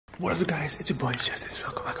What up guys, it's your boy Jefstetics.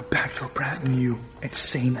 Welcome back to a brand new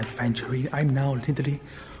insane adventure. I'm now literally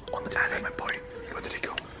on the attic, my boy, where did he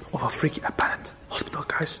go? Of a freaky abandoned hospital,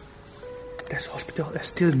 guys. This hospital is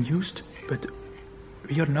still in use, but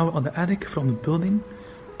we are now on the attic from the building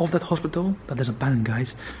of that hospital that is abandoned,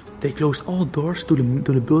 guys. They closed all doors to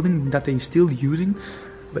the building that they still using,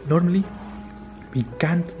 but normally we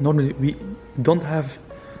don't have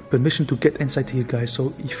permission to get inside here, guys.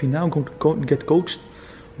 So if you're now going to get coached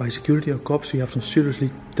by security or cops, you have some seriously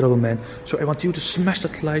trouble, man. So I want you to smash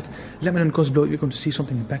that like. Let me know in the comments below if you're going to see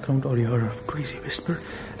something in the background or you heard a crazy whisper.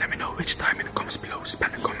 Let me know which time in the comments below.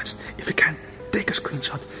 Spam in the comments. If you can, take a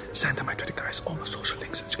screenshot, send to my Twitter, guys. All my social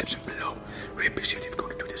links and description below. Really appreciate if you're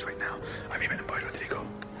going to do this right now. I'm even in Puerto Rico.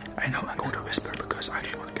 I know I'm going to whisper because I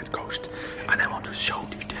really want to get coached, and I want to show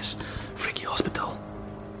you this freaky hospital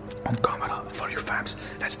on camera for you fams.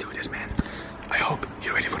 Let's do this, man. I hope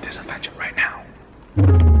you're ready for this adventure right now.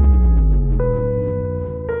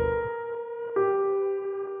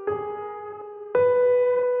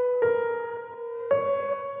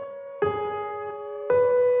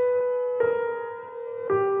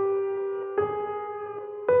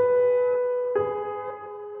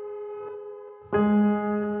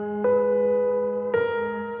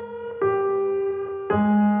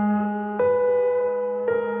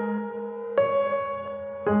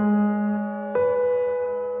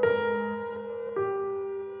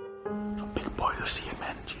 Boy, you see it,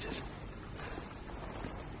 man. Jesus.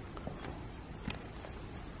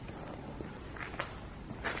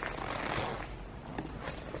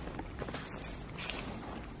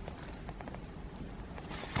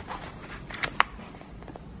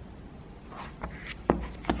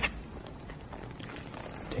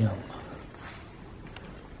 Damn.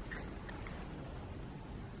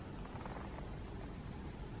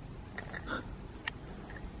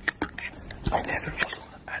 I never was on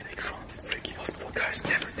the attic from freaky hospital, guys.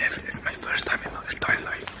 Never. It's my first time in my entire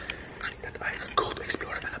life that I go to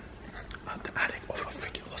explore the attic of a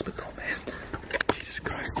freaky hospital, man. Jesus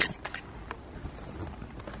Christ.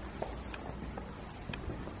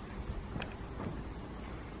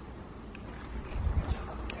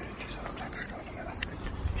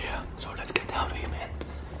 Yeah, so let's get out of here, man.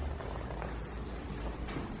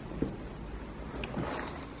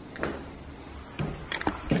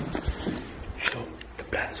 So the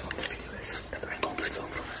plans of the video is that I'm going to film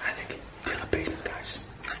from the attic till the basement, guys.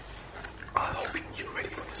 I hope you're ready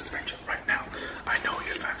for this adventure right now. I know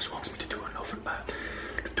your fans wants me to do an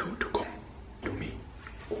to come to me,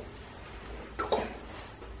 to come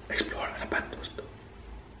explore an abandoned hospital.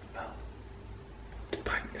 Well, the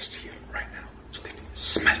time is here right now. So if you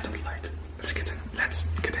smash that like, let's get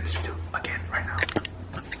in this video again right now.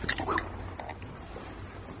 Woo.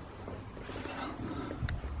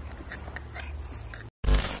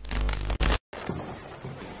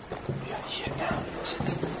 We are here now,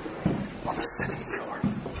 on the second floor,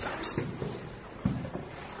 fams.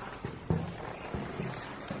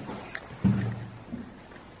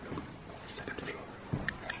 Second floor.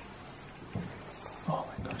 Oh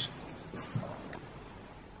my gosh.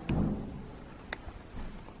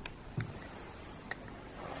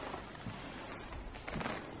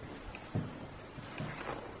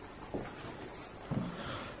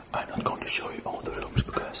 I'm not going to show you all the rooms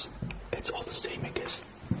because it's all the same, I guess.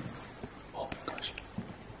 Oh my gosh.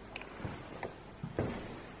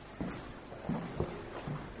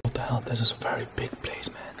 What the hell? This is a very big place,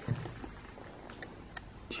 man.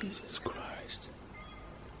 Jesus Christ.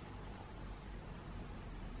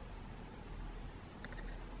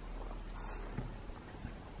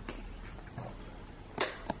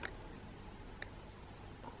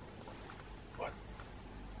 What?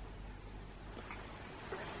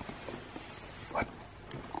 What?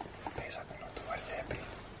 Pensato non trovare gli ebri.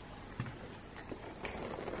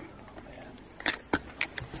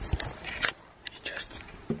 He just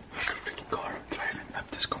had a freaking car driving up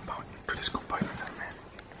this compound, to this compound right now, man.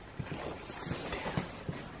 Damn.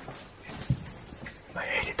 I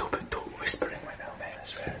hate it to whispering right now, man, I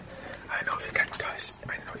swear. I know if you can, guys,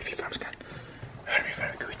 I know if you fans can hear me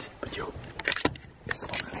very good, but yo, it's the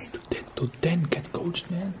only way to then get coached,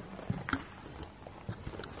 man.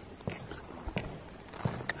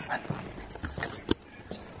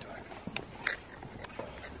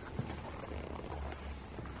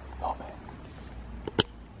 Oh man.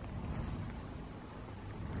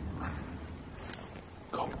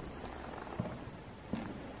 Go.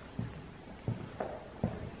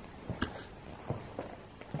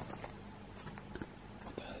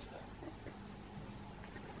 What the hell is that?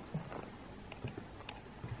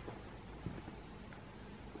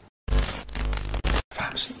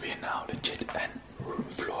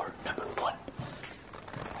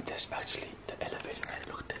 actually the elevator, man.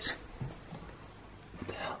 Look at this. What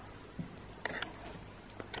the hell?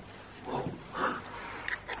 Whoa.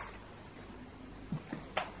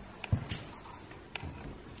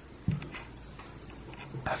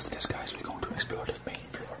 After this, guys, we're going to explore the main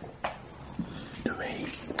floor. The way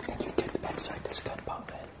that you get inside this compound,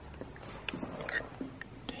 man.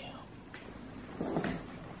 Damn.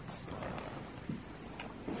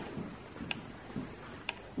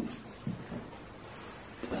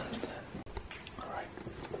 What is that? Alright.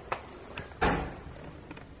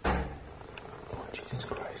 Oh, Jesus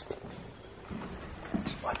Christ.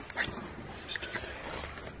 What?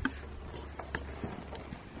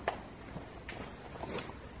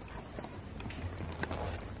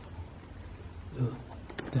 Ugh.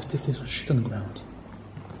 There's definitely some shit on the ground.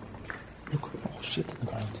 Look, all shit on the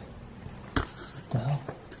ground. What the hell?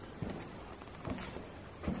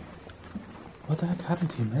 What the heck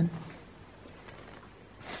happened here, man?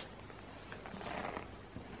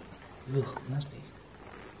 Ugh, nasty.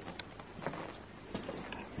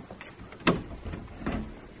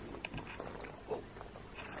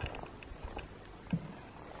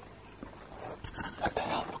 What the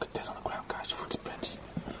hell? Look at this on the ground, guys. Footprints.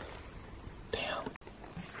 Damn.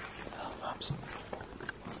 Hell, fams.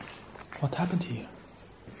 What happened here?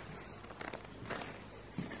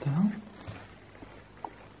 What the hell?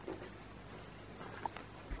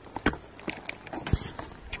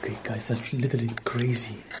 Okay, guys, that's literally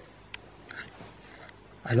crazy.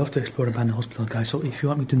 I love to explore abandoned hospital, guys. So if you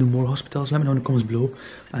want me to do more hospitals, let me know in the comments below,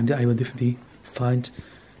 and I will definitely find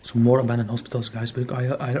some more abandoned hospitals, guys. But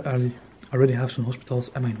I already have some hospitals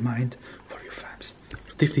in my mind for you fams. So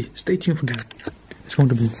definitely stay tuned for that. It's going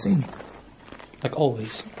to be insane, like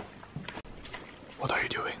always. What are you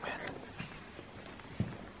doing, man?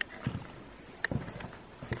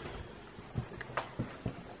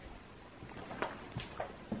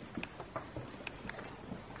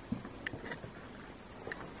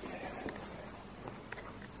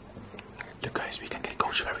 Look, guys, we can get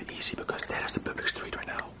coach very easy because there's the public street right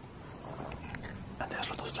now. And there's a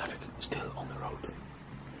lot of traffic still on the road.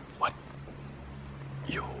 What?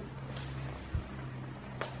 You?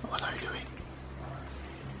 What are you doing?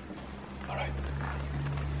 Alright.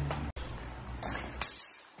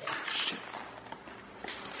 Shit.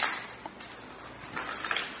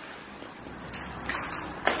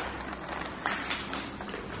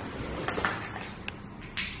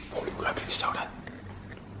 Holy crap, you saw that?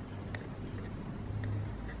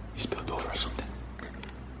 He spilled over or something.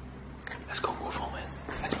 Let's go move on, man.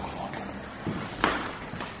 Let's move on.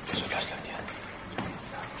 There's a flashlight, yeah.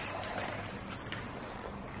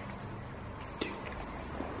 Dude.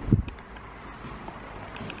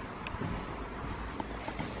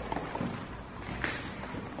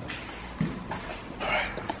 Alright.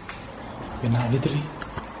 We're now literally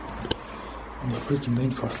on the freaking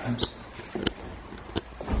main floor, fams.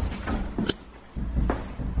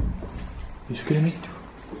 You kidding me?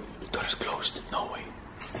 The door is closed. No way.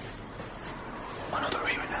 Another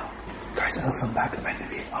way right now. Guys, I will come back when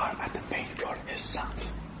we are at the main floor itself.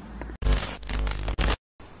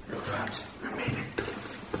 Look, fams, we made it to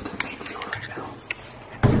the main floor right now.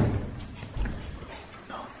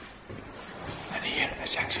 No. And here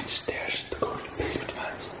is actually stairs to go to the basement,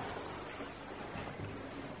 fams.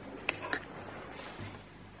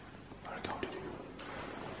 What are we going to do?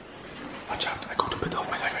 Watch out, I'm going to put off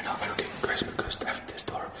my light right now. Okay, guys, because after this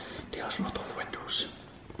door, there's a lot of windows.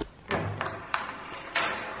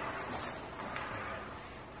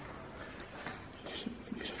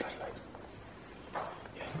 Use a flashlight.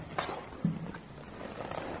 Yeah, let's go.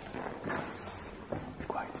 Be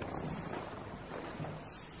quiet.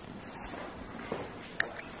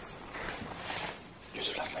 Use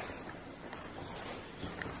a flashlight.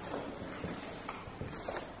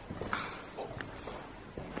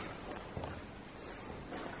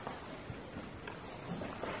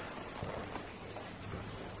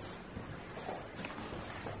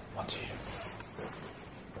 What's here?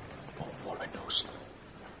 Oh, more windows.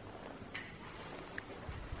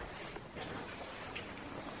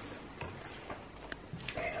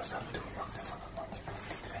 Nee, dat staat met de verwacht van een man.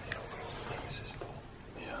 Ik ben hier overal de dingen is cool.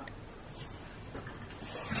 Ja.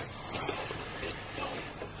 No,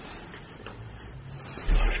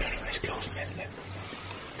 it's closed, man.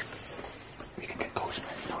 We can get ghosts,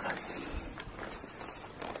 man. You know that.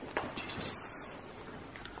 Jesus.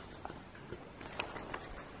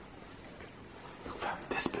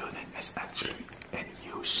 This building is actually in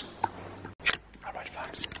use. Alright,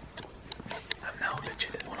 fams. I'm now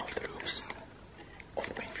legit in one of the rooms of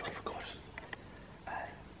the main floor, of course. And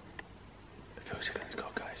a few seconds ago,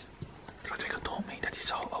 guys, Rodrigo told me that he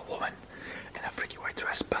saw a woman in a freaky white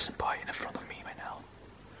dress passing by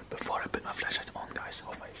flashlight on, guys,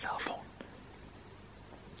 on my cell phone.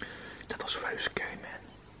 That was very scary, man.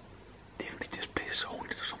 Do you think this place is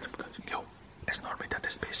haunted or something? Because, yo, it's not that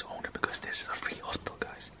this place is haunted because this is a free hospital,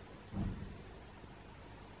 guys.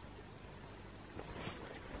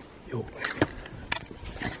 Yo.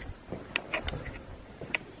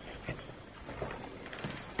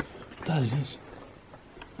 What the hell is this?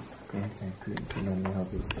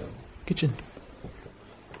 Kitchen.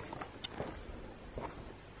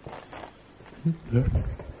 Hello.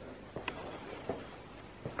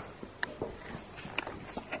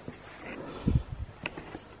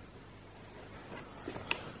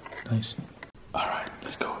 Nice. Alright,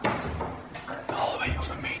 let's go. The hallway of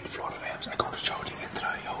the main floor of Hams. I'm going to show the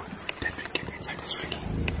entire hall that we get inside this freaking.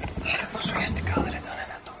 Och så reste kallar det där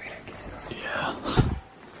ändå, Erik. Yeah.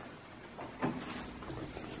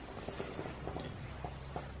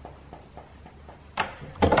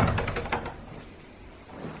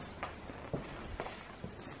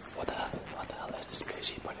 What the hell is this place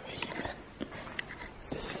here, by the way, man?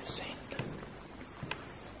 This is insane.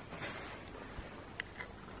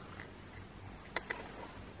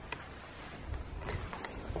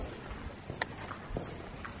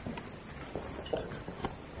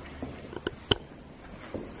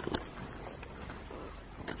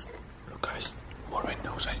 Look, guys, more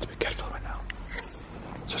windows. I need to be careful right now.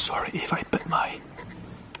 So sorry if I put my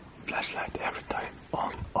flashlight every time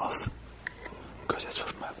on, off, because that's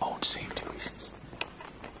for my own safety reasons.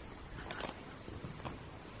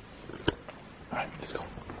 Alright, let's go.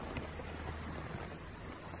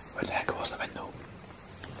 Where the heck was the window?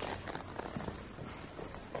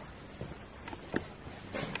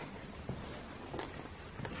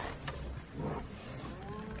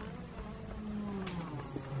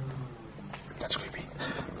 That's creepy.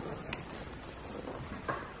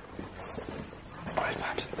 Alright,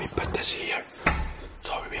 fams, we put this here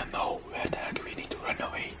so we will know where the heck we need to run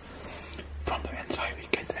away from the inside. We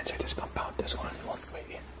get inside this compound. There's only one way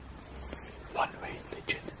in. One way,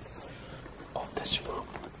 legit, of this room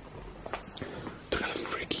to that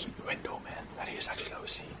freaky window, man. That is actually low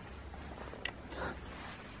C.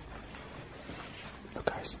 Look,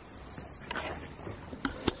 guys.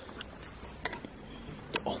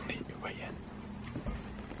 The only way in.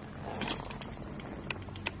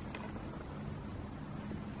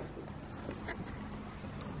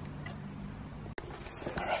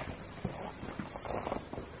 Alright.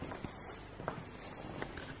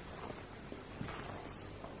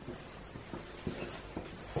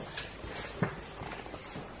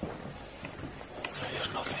 So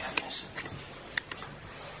there's nothing, I guess.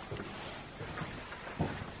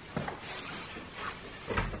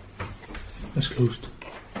 It's closed.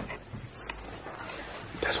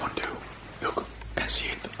 There's one too. Look, can see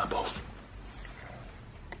it above.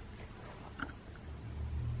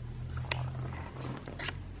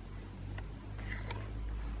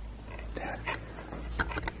 There.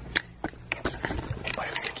 My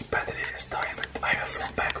freaking battery is dying, but I will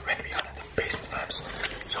fall back when we are in the basement, fams.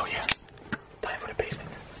 So yeah, time for the basement.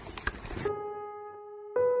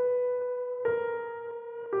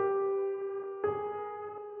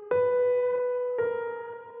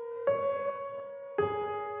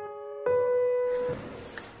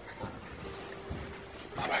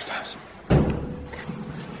 Alright, fams.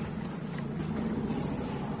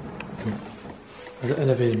 The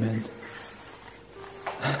elevator, man.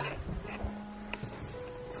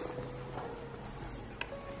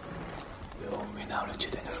 Yo, we're now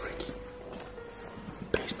legit in a freaky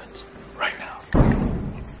basement right now.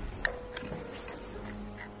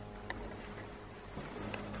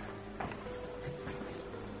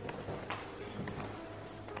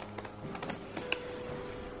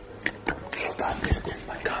 If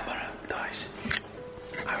my camera dies,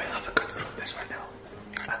 I will have a cut from this right now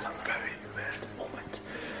at a very weird moment.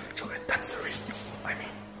 So that's the reason. I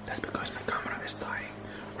mean, that's because my camera is dying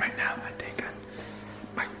right now, and they can,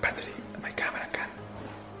 my battery, my camera can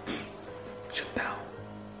shut down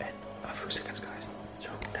in a few seconds, guys. So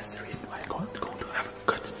that's the reason why I'm going to have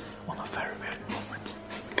a cut on a very weird moment.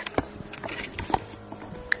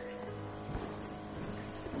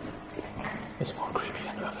 It's more creepy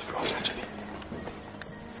than the other floors, actually.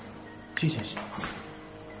 Jesus.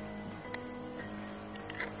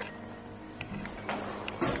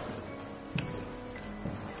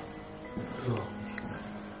 Oh.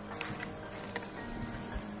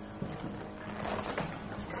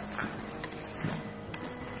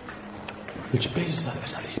 Which place is that?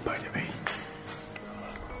 It's not here, by the way.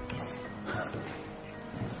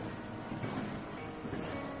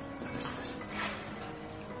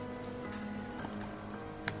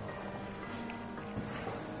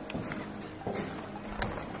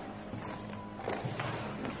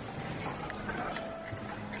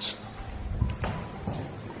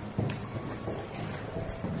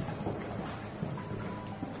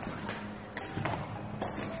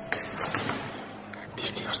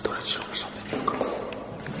 show you something. Look.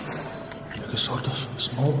 Like a sort of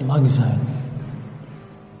small magazine.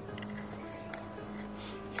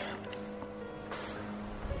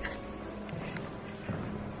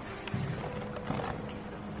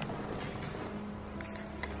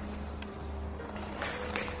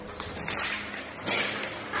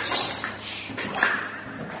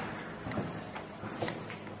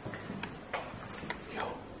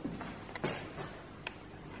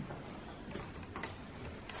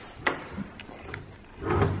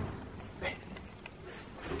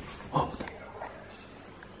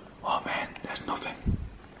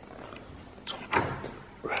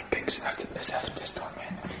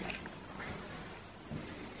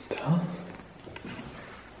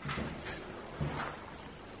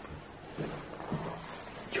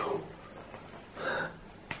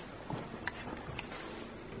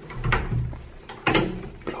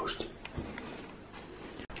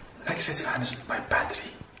 Like I said, fans, my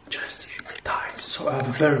battery just died, so I have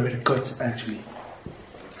a very cut actually.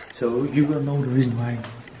 So you will know the reason why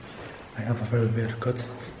I have a very cut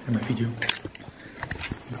in my video,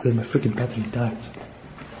 because my freaking battery died.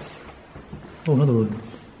 Oh, another one.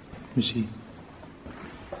 Let me see.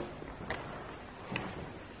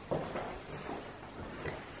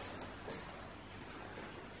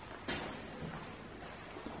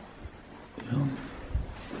 Yeah.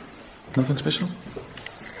 Nothing special.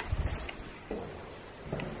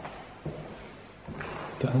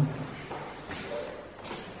 Done.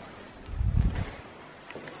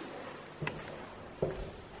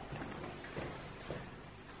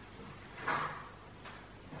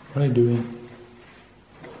 What are you doing?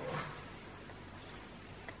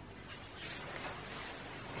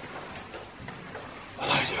 What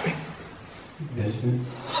are you doing? Yes,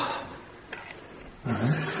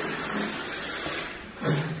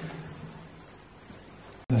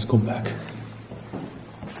 Let's go back.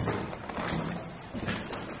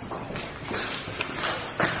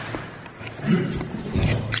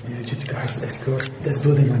 Guys, let's go this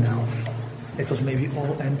building right now. It was maybe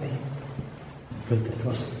all empty, but it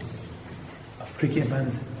was a freaky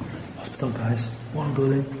abandoned hospital, guys. One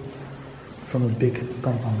building from a big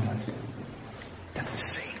compound, guys. That's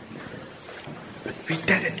insane. But we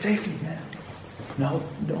did it safely, man. Now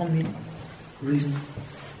the only reason,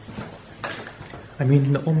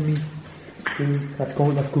 the only thing that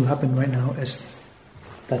could happen right now is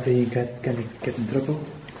that we get in trouble.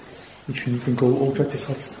 If you can go over this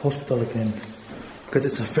hospital again, because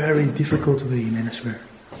it's a very difficult way, man, I swear.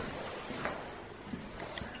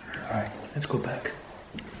 Alright, let's go back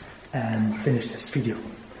and finish this video.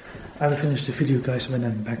 I will finish the video, guys, when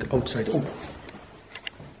I'm back outside. Oh,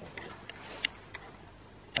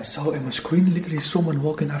 I saw in my screen literally someone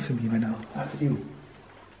walking after me right now. After you.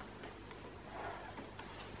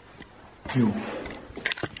 You.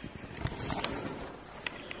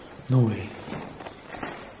 No way.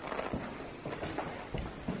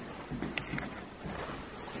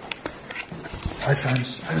 Alright,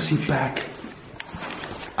 fans, I will see you back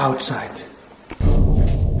outside.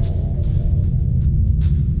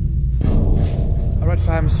 Alright,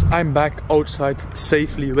 fams, I'm back outside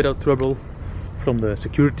safely without trouble from the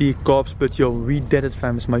security cops, but yo, we did it,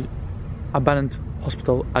 fams. My abandoned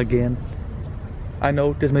hospital again. I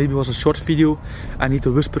know this maybe was a short video. I need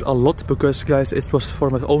to whisper a lot because, guys, it was for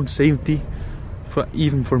my own safety,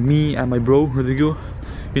 even for me and my bro Rodrigo.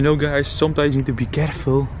 You know, guys, sometimes you need to be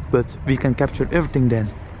careful, but we can capture everything then,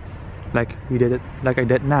 like we did it, like I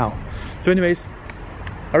did now. So anyways,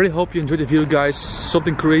 I really hope you enjoyed the video, guys.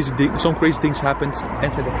 Some crazy things happened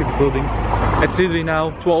inside the freaking building. It's literally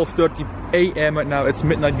now 12:30 AM right now. It's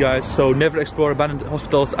midnight, guys, so never explore abandoned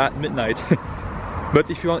hospitals at midnight. But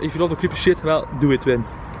if you love the creepy shit, well, do it then.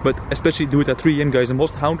 But especially do it at 3 AM, guys, the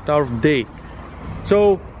most haunted hour of the day.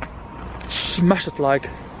 So smash that like.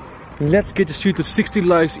 Let's get the street to 60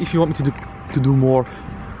 likes if you want me to do more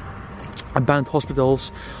abandoned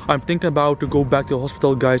hospitals. I'm thinking about to go back to the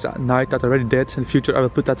hospital, guys, at night that I already did. In the future, I will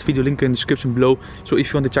put that video link in the description below. So if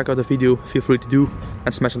you want to check out the video, feel free to do,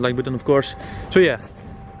 and smash the like button, of course. So yeah,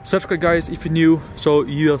 subscribe, guys, if you're new, so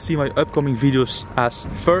you will see my upcoming videos as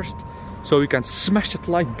first. So you can smash that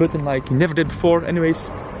like button like you never did before. Anyways,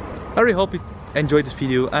 I really hope you enjoyed this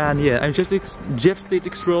video. And yeah, I'm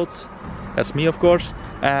Jefstetics World. That's me, of course,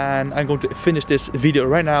 and I'm going to finish this video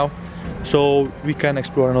right now so we can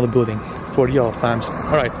explore another building for y'all, fams.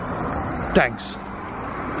 Alright, thanks.